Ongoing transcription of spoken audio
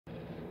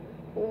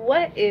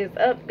What is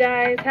up,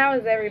 guys? How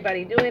is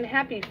everybody doing?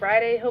 Happy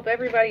Friday. Hope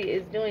everybody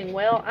is doing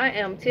well. I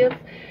am Tiff.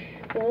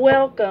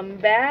 Welcome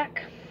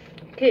back.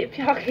 If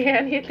y'all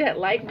can hit that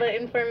like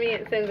button for me,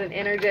 it sends an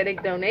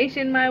energetic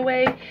donation my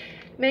way.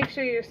 Make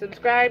sure you're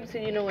subscribed so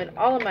you know when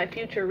all of my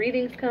future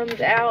readings comes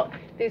out.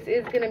 This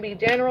is going to be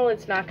general.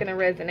 It's not going to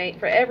resonate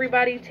for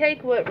everybody.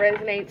 Take what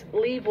resonates,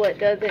 leave what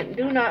doesn't.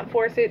 Do not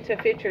force it to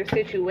fit your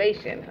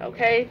situation,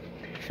 okay?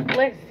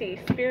 Let's see,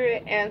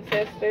 spirit,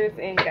 ancestors,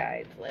 and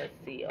guides. Let's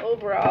see,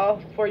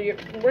 overall, for your,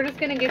 we're just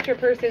going to get your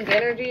person's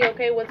energy,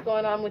 okay? What's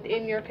going on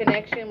within your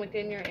connection,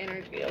 within your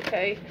energy,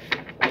 okay?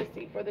 Let's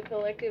see, for the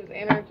collective's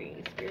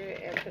energy,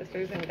 spirit,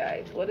 ancestors, and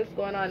guides. What is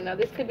going on? Now,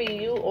 this could be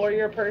you or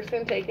your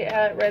person. Take it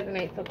how it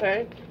resonates,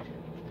 okay?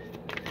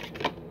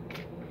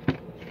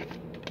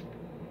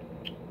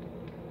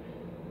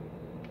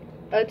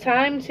 A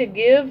time to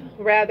give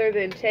rather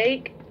than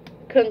take.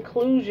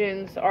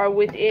 Conclusions are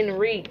within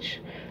reach.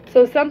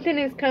 So something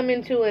is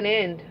coming to an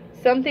end.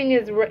 Something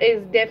is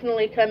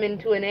definitely coming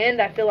to an end.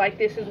 I feel like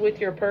this is with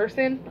your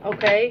person,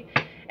 okay?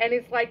 And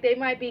it's like they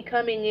might be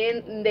coming in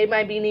and they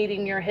might be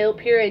needing your help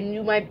here, and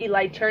you might be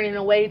like turning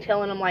away,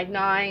 telling them like,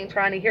 nah, I ain't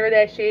trying to hear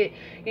that shit.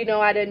 You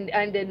know, I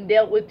done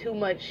dealt with too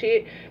much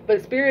shit.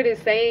 But Spirit is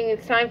saying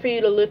it's time for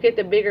you to look at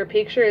the bigger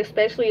picture,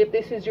 especially if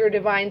this is your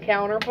divine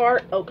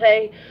counterpart,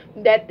 okay?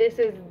 That this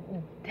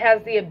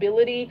has the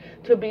ability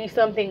to be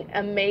something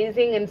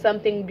amazing and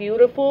something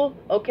beautiful,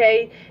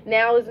 okay?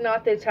 Now is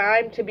not the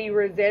time to be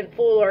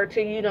resentful or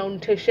to, you know,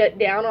 to shut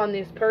down on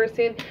this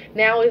person.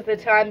 Now is the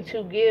time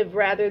to give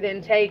rather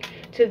than take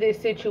to this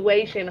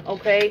situation,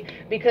 okay?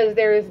 Because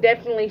there is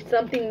definitely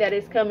something that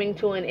is coming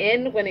to an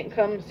end when it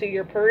comes to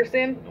your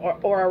person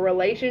or a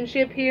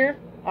relationship here.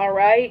 All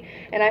right,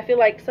 and I feel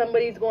like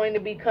somebody's going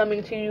to be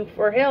coming to you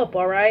for help,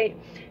 all right?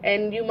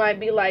 And you might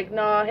be like,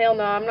 nah, hell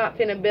no, I'm not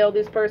finna bail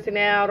this person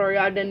out, or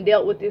I've done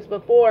dealt with this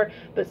before.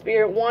 But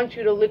Spirit wants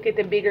you to look at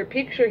the bigger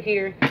picture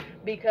here,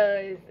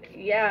 because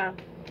yeah,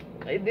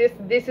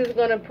 this is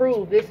gonna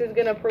prove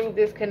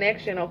this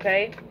connection,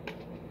 okay?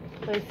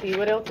 Let's see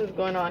what else is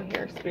going on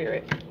here,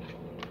 Spirit.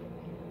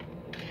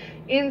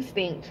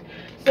 Instinct.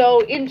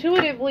 So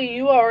intuitively,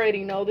 you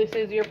already know this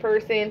is your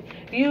person.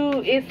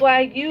 It's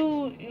like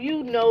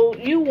you know,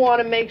 you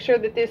want to make sure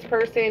that this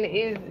person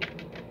is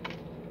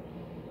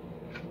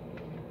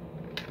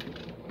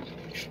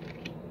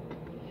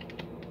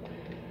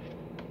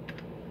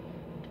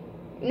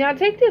now.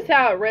 Take this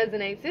how it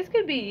resonates. This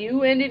could be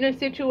you ending a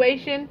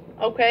situation,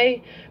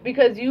 okay?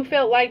 Because you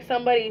felt like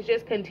somebody's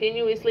just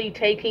continuously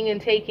taking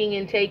and taking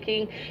and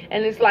taking,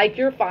 and it's like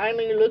you're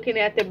finally looking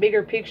at the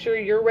bigger picture.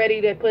 You're ready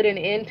to put an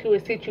end to a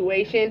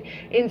situation.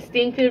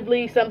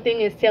 Instinctively,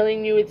 something is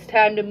telling you it's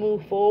time to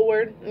move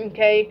forward,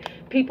 okay?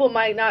 People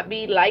might not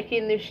be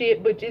liking the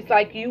shit, but just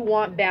like you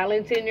want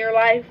balance in your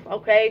life,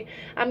 okay?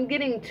 I'm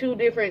getting two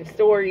different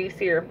stories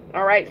here,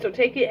 all right? So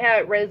take it how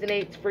it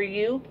resonates for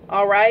you,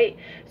 all right?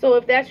 So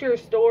if that's your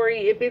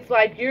story, if it's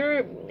like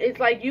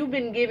you've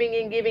been giving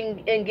and giving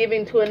and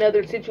giving to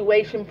another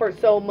situation for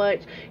so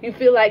much, you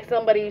feel like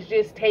somebody's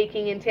just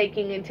taking and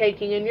taking and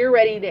taking, and you're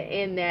ready to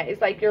end that.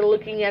 It's like you're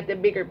looking at the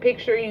bigger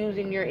picture,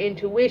 using your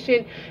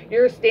intuition.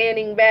 You're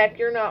standing back.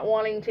 You're not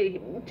wanting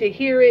to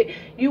hear it.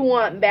 You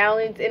want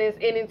balance, and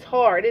it's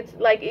hard. It's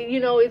like, you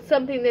know, it's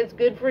something that's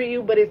good for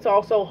you, but it's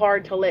also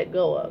hard to let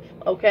go of,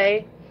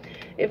 okay?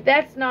 If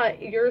that's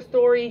not your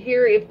story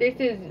here, if this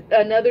is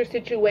another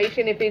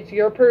situation, if it's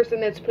your person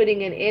that's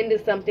putting an end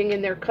to something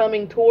and they're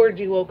coming towards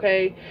you,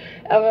 okay,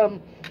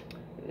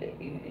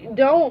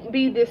 don't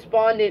be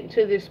despondent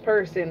to this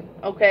person,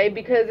 okay?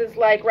 Because it's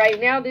like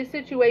right now, this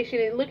situation,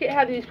 and look at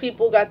how these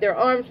people got their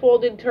arms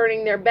folded,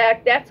 turning their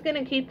back. That's going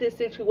to keep this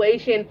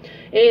situation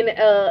in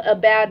a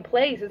bad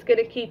place. It's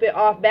going to keep it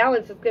off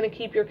balance. It's going to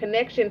keep your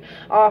connection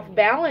off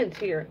balance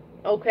here,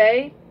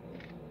 okay?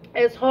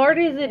 As hard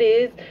as it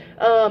is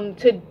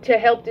to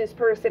help this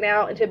person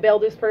out and to bail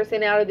this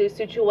person out of this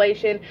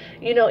situation,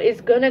 you know, it's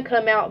going to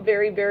come out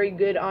very, very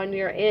good on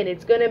your end.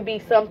 It's going to be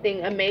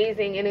something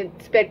amazing and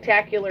it's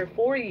spectacular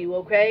for you,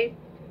 okay?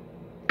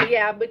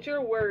 Yeah, but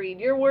you're worried.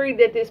 You're worried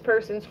that this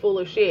person's full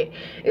of shit.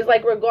 It's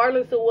like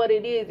regardless of what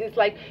it is, it's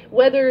like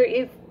whether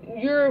it's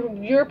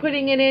you're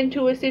putting it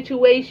into a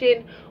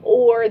situation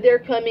or they're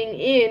coming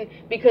in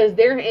because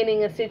they're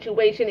ending a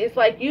situation. It's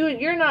like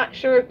you're not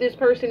sure if this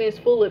person is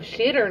full of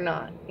shit or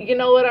not. You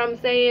know what I'm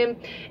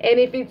saying? And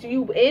if it's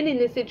you ending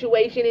the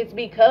situation, it's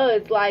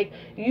because like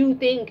you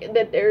think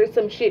that there's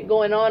some shit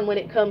going on when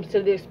it comes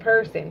to this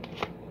person.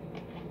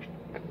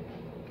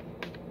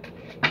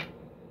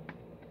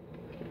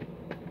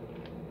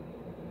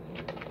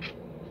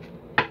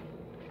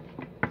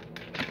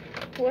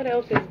 What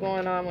else is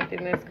going on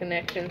within this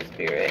connection,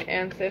 Spirit,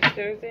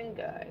 ancestors, and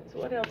guides?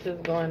 What else is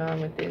going on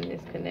within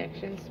this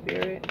connection,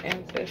 Spirit,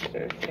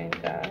 ancestors,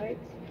 and guides?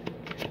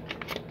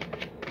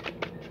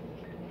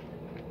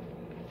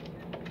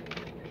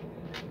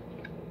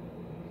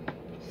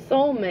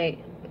 Soulmate.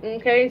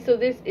 Okay, so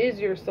this is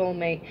your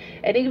soulmate.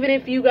 And even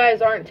if you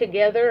guys aren't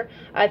together,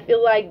 I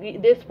feel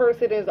like this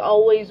person is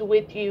always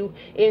with you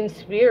in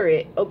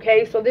spirit,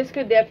 okay? So this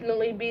could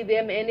definitely be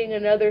them ending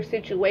another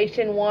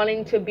situation,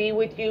 wanting to be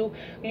with you.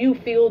 You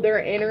feel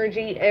their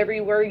energy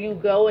everywhere you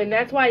go, and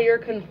that's why you're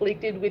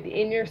conflicted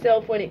within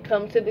yourself when it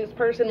comes to this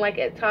person. Like,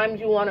 at times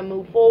you want to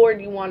move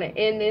forward, you want to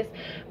end this,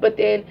 but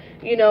then,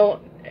 you know,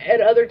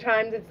 at other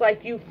times it's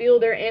like you feel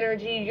their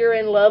energy, you're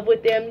in love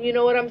with them, you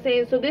know what I'm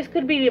saying? So this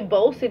could be a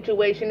both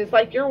situation. It's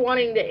like you're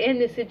wanting to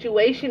end the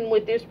situation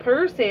with this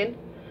person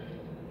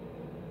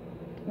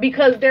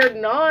because they're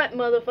not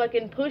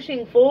motherfucking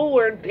pushing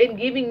forward and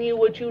giving you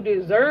what you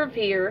deserve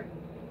here.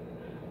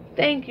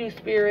 Thank you,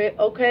 Spirit,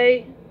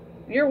 okay?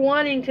 You're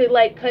wanting to,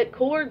 like, cut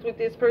cords with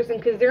this person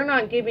because they're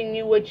not giving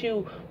you what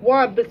you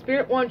want, but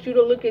Spirit wants you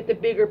to look at the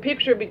bigger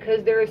picture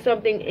because there is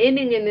something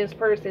ending in this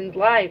person's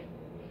life.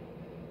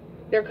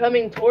 They're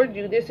coming toward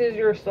you. This is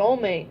your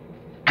soulmate.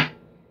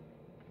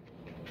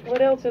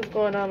 What else is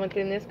going on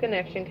within this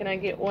connection? Can I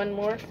get one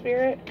more,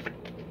 Spirit?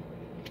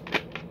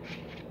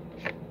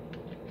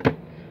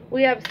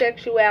 We have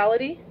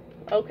sexuality,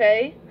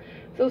 okay?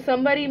 So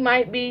somebody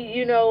might be,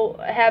 you know,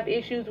 have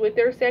issues with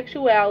their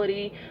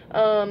sexuality,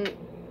 and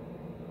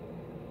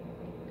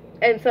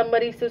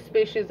somebody's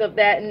suspicious of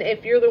that. And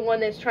if you're the one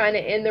that's trying to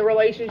end the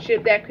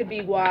relationship, that could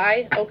be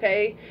why,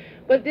 okay?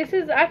 But this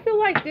is, I feel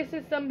like this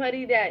is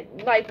somebody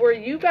that, like, where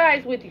you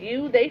guys, with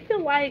you, they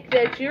feel like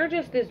that you're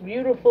just this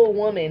beautiful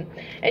woman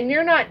and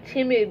you're not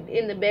timid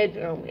in the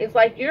bedroom. It's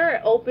like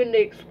you're open to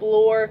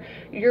explore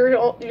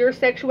your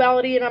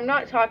sexuality. And I'm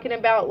not talking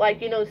about,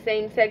 like, you know,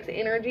 same-sex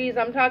energies.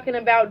 I'm talking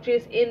about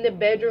just in the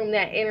bedroom,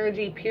 that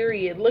energy,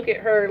 period. Look at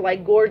her,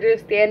 like,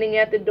 gorgeous, standing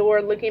at the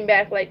door, looking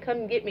back like,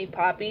 come get me,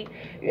 Poppy.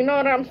 You know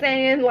what I'm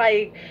saying?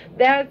 Like,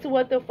 that's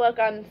what the fuck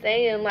I'm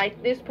saying.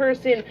 Like, this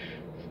person,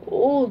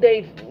 ooh,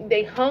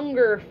 they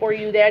hunger for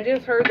you. I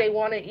just heard they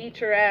want to eat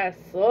your ass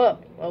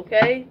up,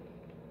 okay?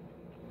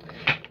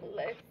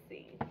 Let's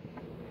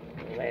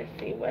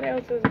see. What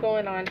else is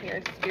going on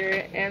here,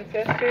 Spirit,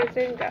 ancestors,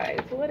 and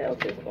guides? What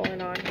else is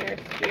going on here,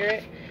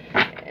 Spirit,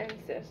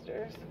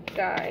 ancestors,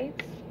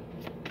 guides?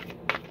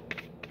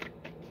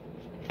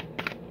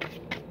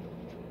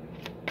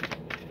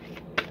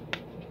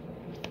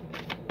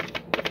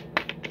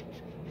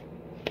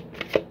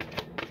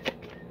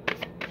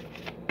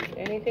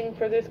 Anything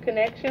for this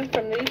connection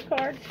from these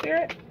cards,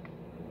 Spirit?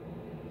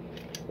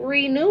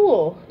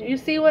 Renewal. You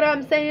see what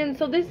I'm saying?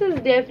 So this is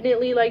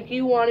definitely like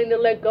you wanting to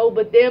let go,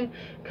 but them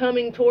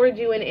coming towards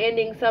you and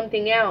ending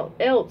something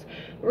else.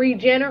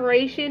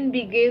 Regeneration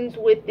begins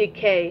with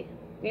decay.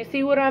 You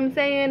see what I'm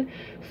saying?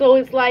 So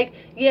it's like,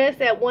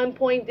 yes, at one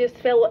point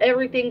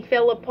everything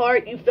fell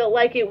apart. You felt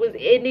like it was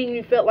ending.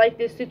 You felt like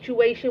this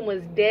situation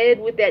was dead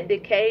with that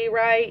decay,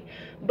 right?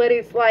 But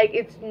it's like,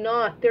 it's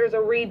not. There's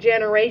a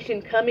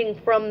regeneration coming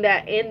from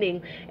that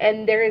ending.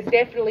 And there is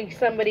definitely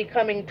somebody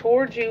coming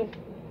towards you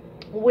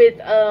with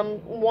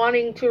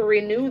wanting to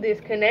renew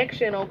this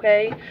connection,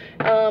 okay?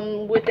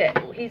 With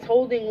that, he's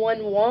holding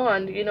one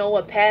wand, you know,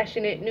 a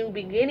passionate new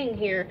beginning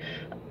here.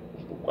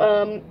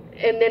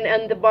 And then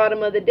on the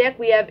bottom of the deck,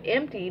 we have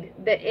emptied.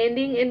 The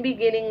ending and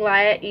beginning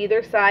lie at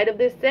either side of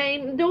the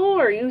same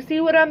door. You see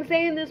what I'm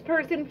saying? This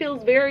person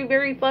feels very,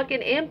 very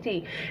fucking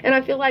empty. And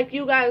I feel like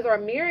you guys are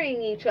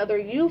mirroring each other.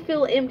 You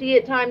feel empty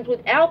at times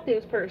without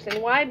this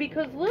person. Why?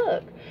 Because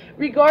look,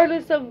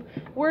 regardless of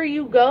where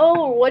you go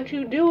or what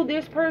you do,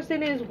 this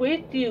person is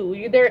with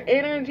you. Their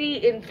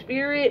energy and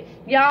spirit,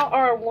 y'all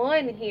are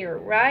one here,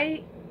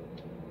 right?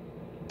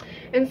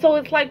 And so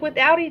it's like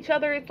without each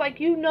other, it's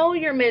like, you know,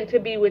 you're meant to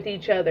be with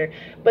each other.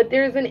 But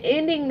there's an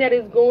ending that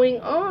is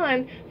going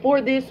on for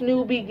this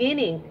new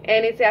beginning.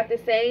 And it's at the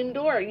same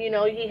door. You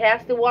know, he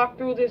has to walk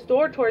through this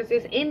door towards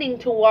this ending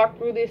to walk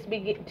through this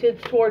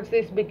towards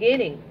this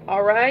beginning.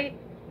 All right?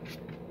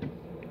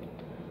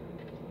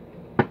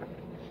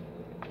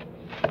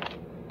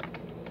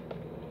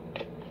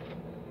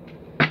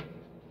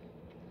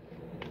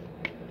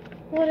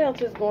 What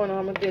else is going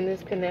on within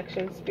this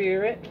connection,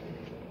 Spirit?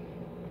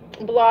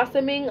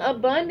 Blossoming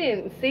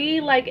abundance.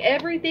 See, like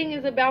everything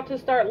is about to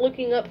start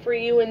looking up for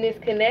you in this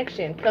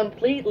connection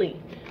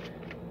completely.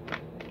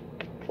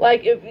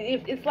 Like if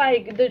it's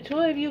like the two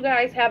of you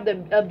guys have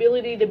the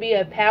ability to be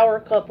a power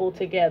couple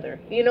together.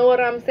 You know what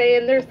I'm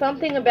saying? There's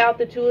something about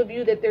the two of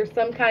you that there's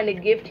some kind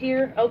of gift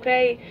here,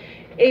 okay?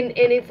 And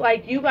it's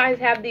like you guys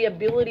have the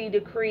ability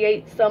to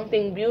create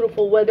something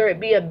beautiful, whether it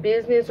be a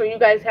business or you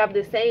guys have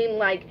the same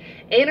like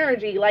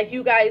energy, like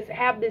you guys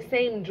have the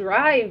same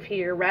drive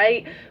here,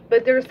 right?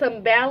 But there's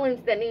some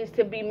balance that needs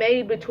to be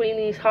made between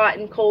these hot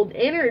and cold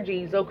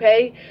energies,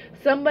 okay?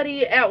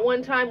 Somebody at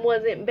one time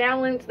wasn't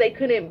balanced. They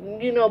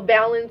couldn't, you know,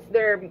 balance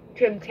their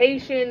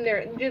temptation.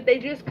 They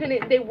just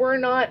couldn't, they were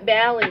not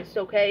balanced,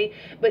 okay?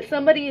 But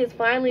somebody is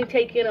finally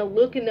taking a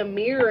look in the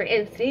mirror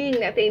and seeing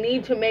that they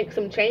need to make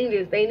some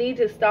changes. They need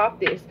to stop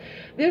this.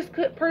 This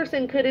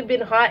person could have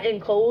been hot and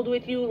cold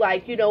with you.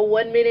 Like, you know,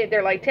 one minute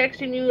they're like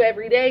texting you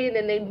every day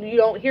and then you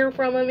don't hear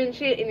from them and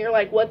shit. And you're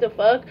like, what the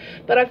fuck?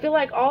 But I feel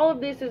like all of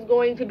this is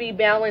going to be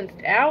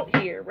balanced out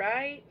here,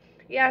 right?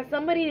 Yeah,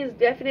 somebody is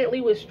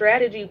definitely with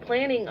strategy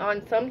planning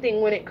on something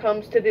when it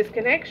comes to this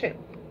connection.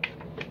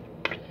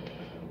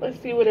 Let's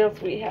see what else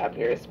we have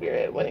here,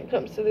 Spirit, when it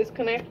comes to this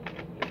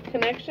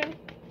connection.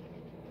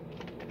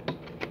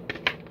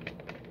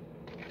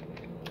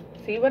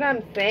 See what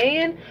I'm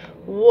saying?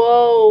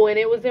 Whoa, and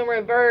it was in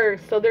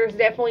reverse. So there's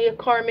definitely a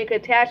karmic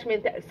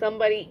attachment that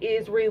somebody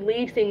is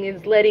releasing,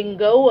 is letting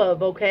go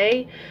of,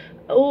 okay?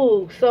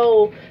 Oh,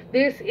 so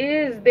this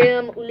is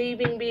them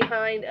leaving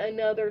behind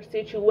another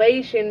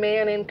situation,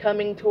 man, and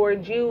coming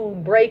towards you,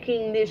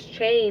 breaking this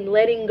chain,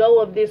 letting go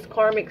of this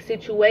karmic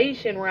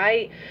situation,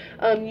 right?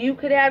 You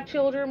could have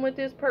children with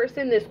this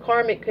person. This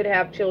karmic could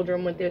have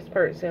children with this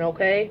person,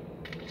 okay?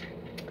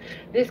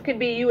 This could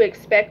be you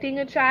expecting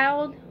a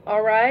child,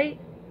 all right?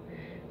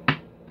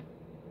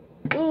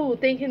 Ooh,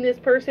 thinking this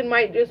person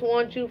might just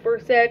want you for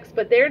sex,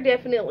 but they're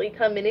definitely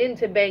coming in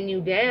to bang you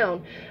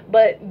down.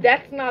 But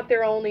that's not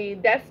their only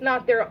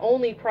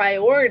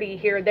priority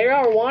here. They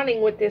are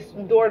wanting, with this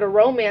door to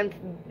romance,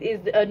 is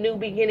a new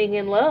beginning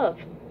in love.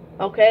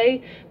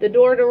 Okay? The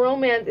door to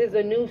romance is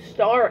a new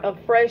start, a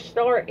fresh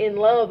start in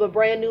love, a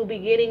brand new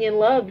beginning in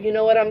love. You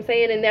know what I'm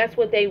saying? And that's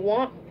what they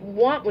want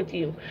with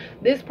you.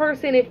 This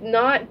person, if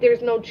not,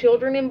 there's no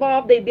children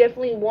involved, they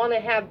definitely want to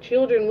have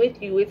children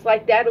with you. It's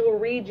like that'll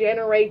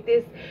regenerate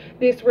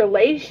this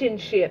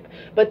relationship.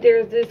 But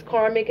there's this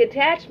karmic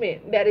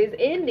attachment that is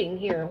ending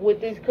here,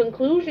 with these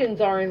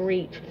conclusions are in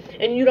reach,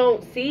 and you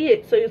don't see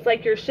it. So it's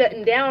like you're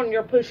shutting down,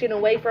 you're pushing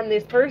away from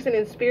this person,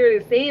 and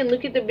Spirit is saying,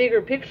 look at the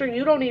bigger picture.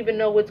 You don't even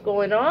know what's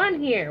going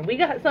on here. We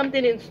got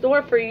something in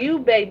store for you,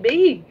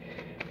 baby.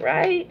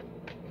 Right?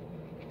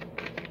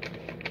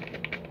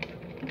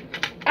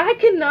 I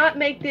cannot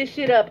make this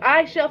shit up.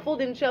 I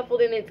shuffled and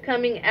shuffled and it's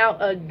coming out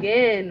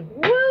again.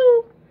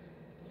 Woo!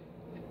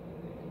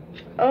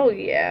 Oh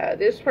yeah,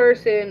 this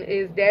person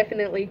is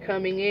definitely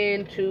coming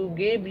in to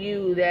give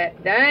you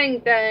that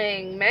dang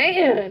thing,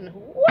 man.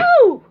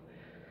 Woo!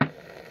 And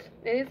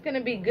it's going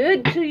to be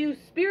good to you.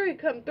 Spirit,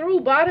 come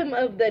through. Bottom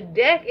of the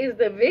deck is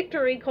the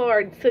victory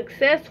card.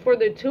 Success for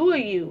the two of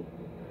you.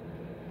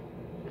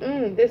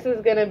 This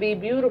is going to be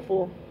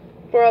beautiful.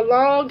 For a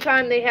long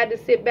time, they had to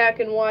sit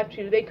back and watch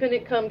you. They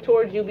couldn't come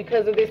towards you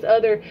because of this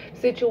other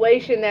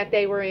situation that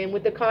they were in.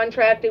 With the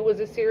contract, it was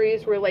a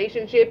serious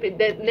relationship. It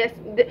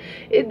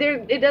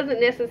doesn't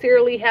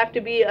necessarily have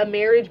to be a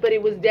marriage, but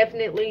it was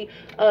definitely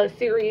a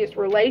serious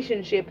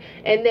relationship.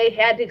 And they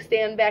had to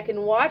stand back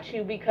and watch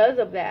you because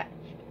of that.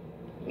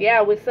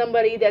 Yeah, with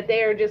somebody that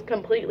they are just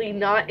completely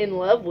not in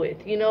love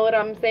with. You know what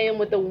I'm saying?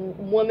 With the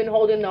woman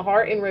holding the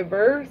heart in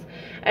reverse.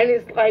 And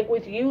it's like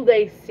with you,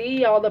 they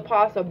see all the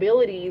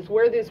possibilities,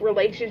 where this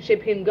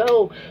relationship can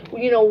go,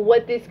 you know,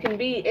 what this can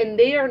be. And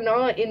they are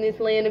not in this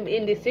land of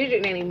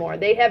indecision anymore.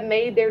 They have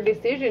made their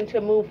decision to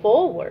move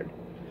forward.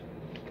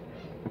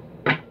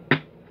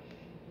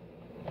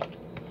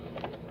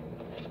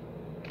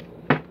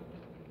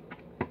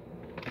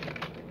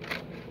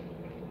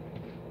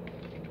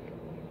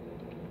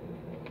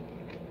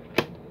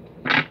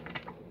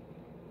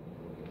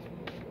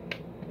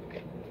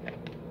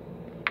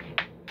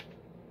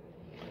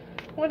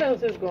 What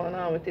else is going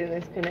on within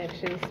this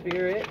connection,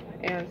 Spirit,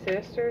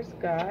 ancestors,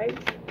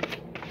 guides?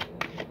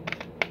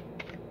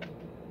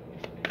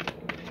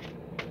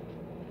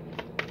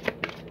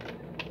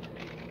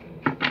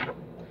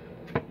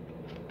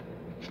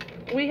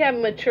 We have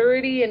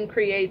maturity and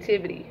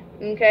creativity,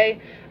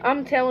 okay?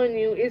 I'm telling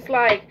you, it's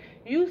like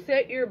you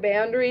set your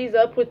boundaries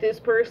up with this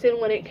person.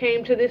 When it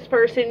came to this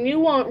person, you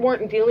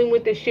weren't dealing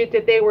with the shit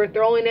that they were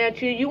throwing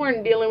at you. You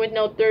weren't dealing with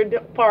no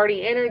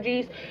third-party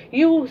energies.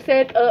 You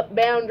set up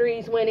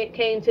boundaries when it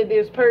came to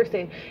this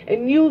person.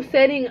 And you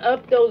setting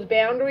up those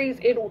boundaries,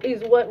 it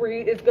is what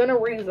is going to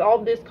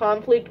resolve this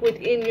conflict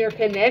within your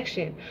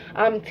connection.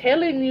 I'm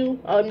telling you,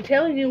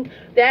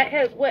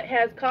 that what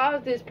has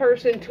caused this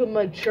person to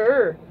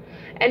mature.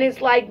 And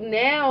it's like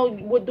now,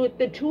 with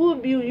the two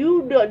of you,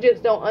 you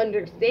just don't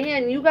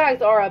understand. You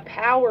guys are a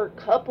power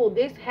couple.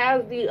 This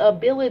has the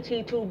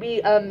ability to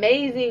be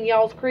amazing.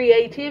 Y'all's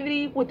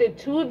creativity with the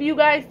two of you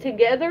guys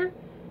together.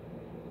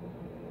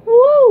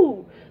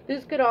 Woo!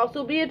 This could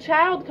also be a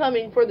child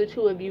coming for the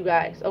two of you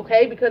guys,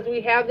 okay? Because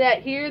we have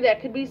that here. That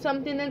could be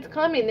something that's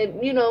coming,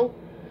 that, you know.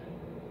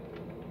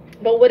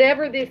 But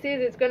whatever this is,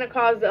 it's going to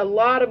cause a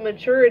lot of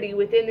maturity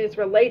within this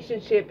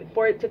relationship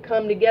for it to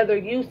come together.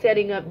 You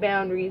setting up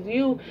boundaries,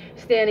 you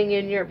standing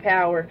in your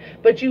power,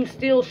 but you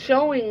still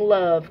showing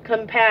love,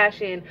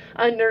 compassion,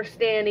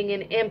 understanding,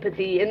 and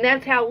empathy. And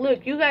that's how,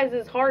 look, you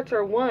guys' hearts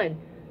are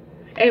one.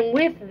 And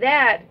with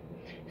that,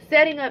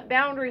 setting up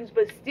boundaries,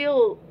 but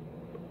still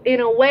in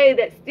a way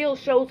that still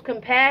shows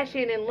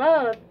compassion and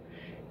love,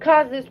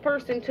 cause this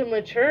person to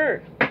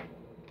mature.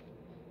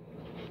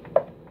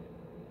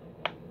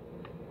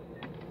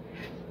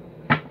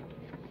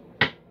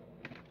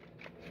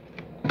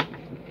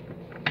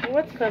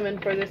 What's coming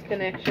for this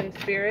connection,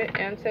 Spirit,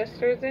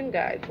 ancestors, and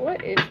guides?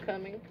 What is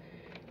coming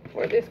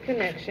for this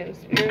connection,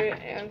 spirit,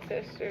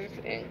 ancestors,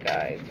 and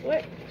guides.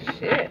 What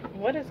shit?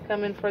 What is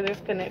coming for this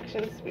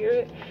connection,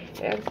 spirit,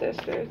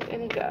 ancestors,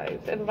 and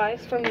guides?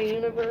 Advice from the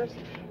universe.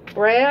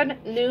 Brand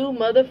new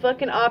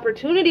motherfucking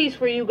opportunities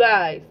for you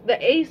guys.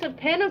 The Ace of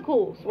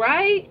Pentacles,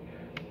 right?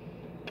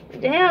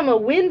 Damn, a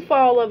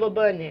windfall of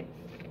abundance.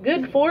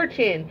 Good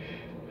fortune.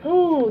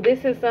 Ooh,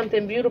 this is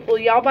something beautiful.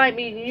 Y'all might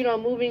be, you know,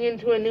 moving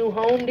into a new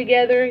home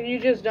together. You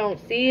just don't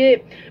see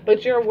it.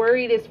 But you're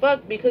worried as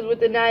fuck because with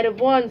the Knight of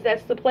Wands,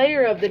 that's the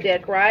player of the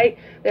deck, right?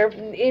 They're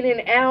in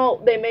and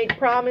out. They make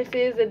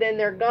promises and then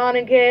they're gone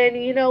again.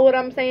 You know what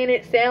I'm saying?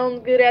 It sounds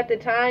good at the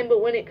time,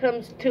 but when it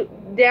comes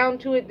down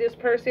to it, this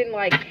person,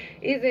 like,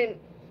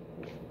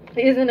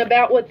 isn't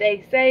about what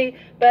they say.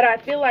 But I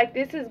feel like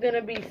this is going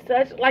to be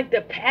such, like,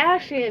 the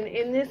passion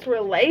in this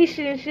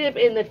relationship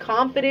and the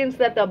confidence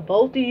that the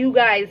both of you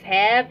guys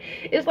have.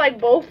 It's like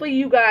both of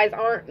you guys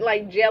aren't,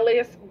 like,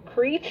 jealous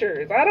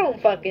creatures. I don't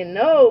fucking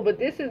know, but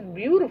this is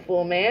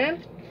beautiful,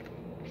 man.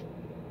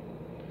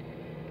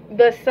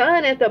 The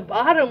sun at the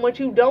bottom, what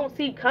you don't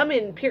see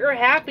coming, pure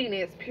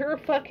happiness, pure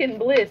fucking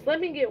bliss. Let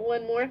me get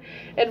one more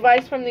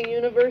advice from the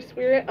universe,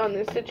 spirit, on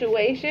this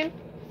situation.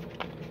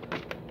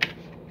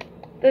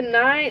 The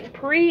 9,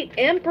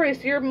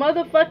 pre-Empress, you're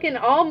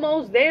motherfucking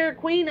almost there,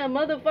 Queen of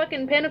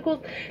motherfucking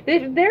Pentacles.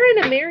 They're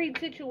in a married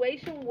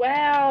situation.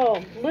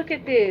 Wow, look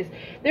at this.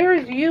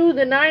 There's you,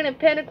 the 9 of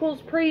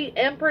Pentacles,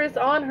 pre-Empress,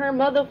 on her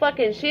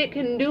motherfucking shit,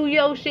 can do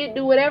your shit,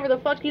 do whatever the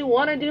fuck you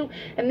want to do.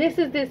 And this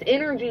is this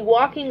energy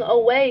walking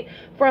away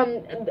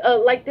from,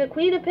 like the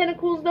Queen of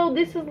Pentacles, though,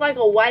 this is like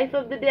a wife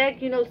of the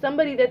deck, you know,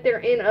 somebody that they're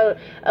in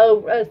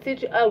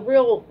a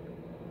real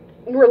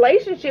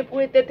relationship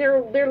with, that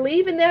they're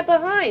leaving that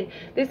behind.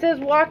 This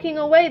says walking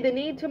away, the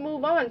need to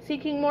move on,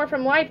 seeking more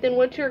from life than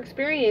what you're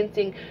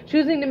experiencing,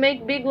 choosing to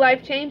make big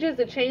life changes,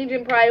 a change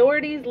in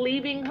priorities,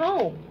 leaving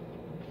home.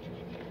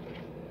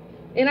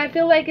 And I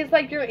feel like it's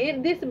like you're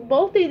in this,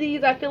 both of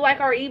these I feel like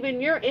are even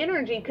your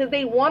energy, because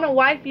they want to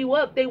wife you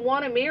up, they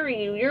want to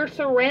marry you. You're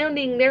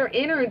surrounding their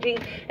energy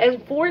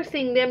and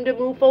forcing them to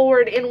move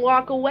forward and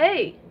walk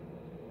away.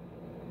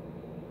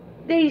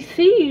 They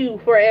see you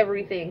for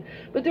everything,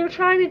 but they're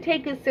trying to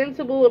take a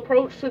sensible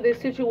approach to this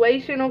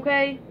situation,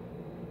 okay?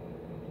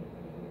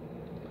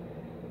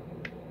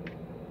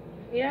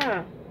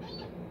 Yeah.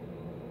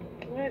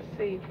 Let's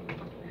see.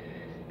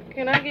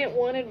 Can I get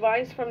one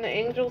advice from the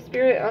angel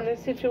spirit on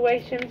this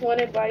situation? One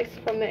advice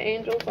from the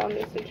angels on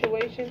this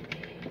situation.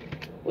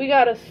 We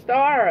got a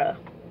star.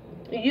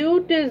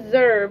 You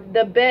deserve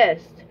the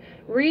best.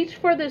 Reach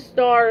for the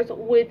stars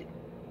with...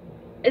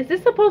 Is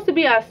this supposed to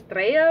be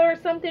Estrella or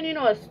something? You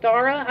know,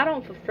 Astara? I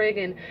don't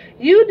friggin'.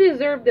 You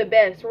deserve the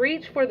best.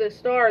 Reach for the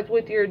stars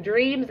with your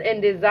dreams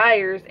and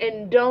desires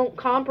and don't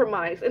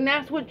compromise. And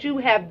that's what you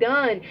have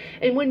done.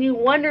 And when you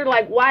wonder,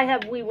 like, why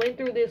have we went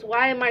through this?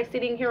 Why am I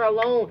sitting here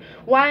alone?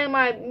 Why am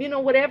I, you know,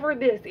 whatever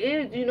this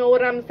is, you know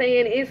what I'm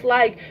saying? It's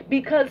like,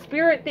 because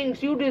spirit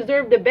thinks you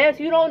deserve the best.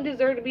 You don't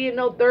deserve to be in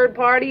no third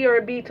party or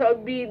be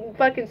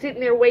fucking sitting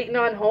there waiting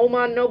on home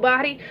on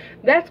nobody.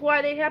 That's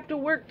why they have to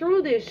work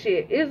through this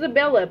shit.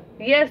 Isabella,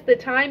 yes, the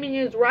timing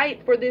is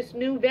right for this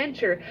new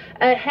venture.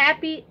 A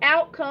happy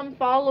outcome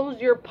follows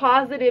your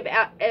positive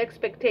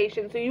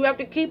expectation. So you have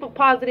to keep a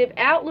positive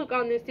outlook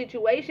on this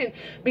situation,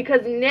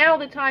 because now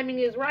the timing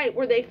is right.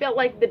 Where they felt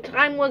like the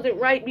time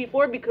wasn't right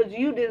before because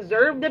you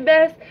deserve the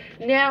best,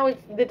 now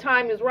it's the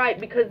time is right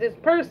because this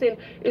person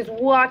is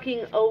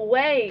walking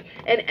away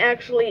and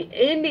actually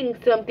ending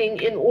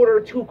something in order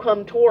to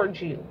come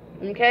towards you.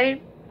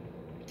 Okay?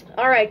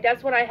 Alright,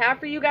 that's what I have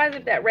for you guys.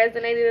 If that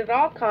resonated at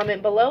all,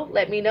 comment below.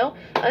 Let me know.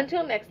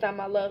 Until next time,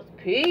 my loves.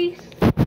 Peace.